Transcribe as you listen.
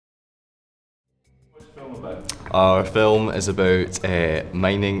Film about? Our film is about the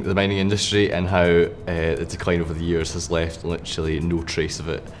mining industry, and how the decline over the years has left literally no trace of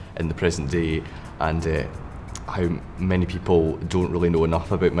it in the present day, and how many people don't really know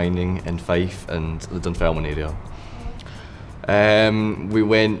enough about mining in Fife and the Dunfermline area. We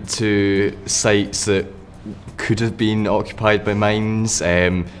went to sites that could have been occupied by mines,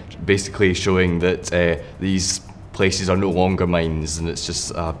 basically showing that these places are no longer mines, and it's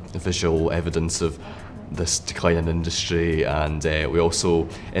just visual evidence of this decline in industry. And we also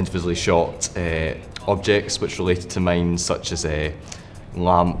individually shot objects which related to mines, such as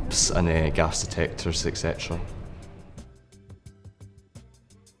lamps and gas detectors, etc.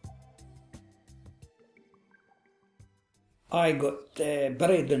 I got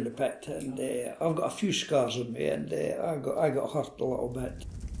buried in the pit, and I've got a few scars on me, and I got hurt a little bit.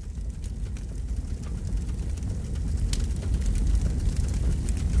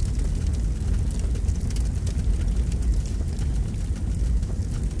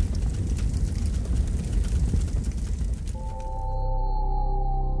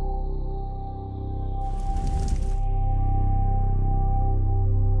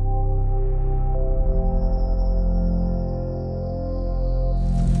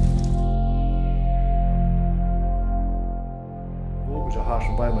 It was a harsh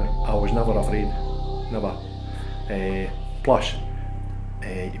environment. I was never afraid, never. Plus,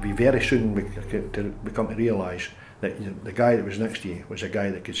 we very soon become to realise that the guy that was next to you was a guy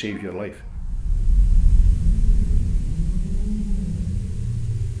that could save your life.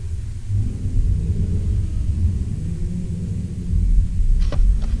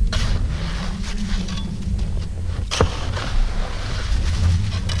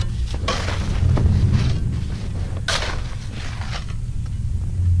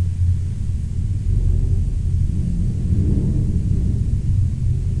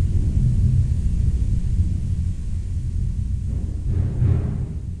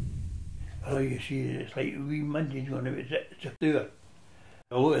 You see, it's like we mentioned when it was a tour.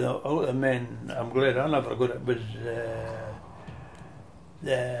 A lot of the men, I'm glad I never got it, was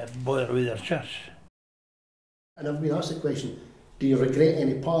the bother with their chests. And I've been asked the question, do you regret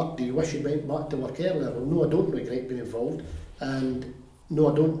any part? Do you wish you went back to work earlier? Well, no, I don't regret being involved, and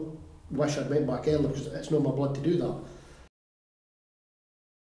no, I don't wish I'd went back earlier, because it's not my blood to do that.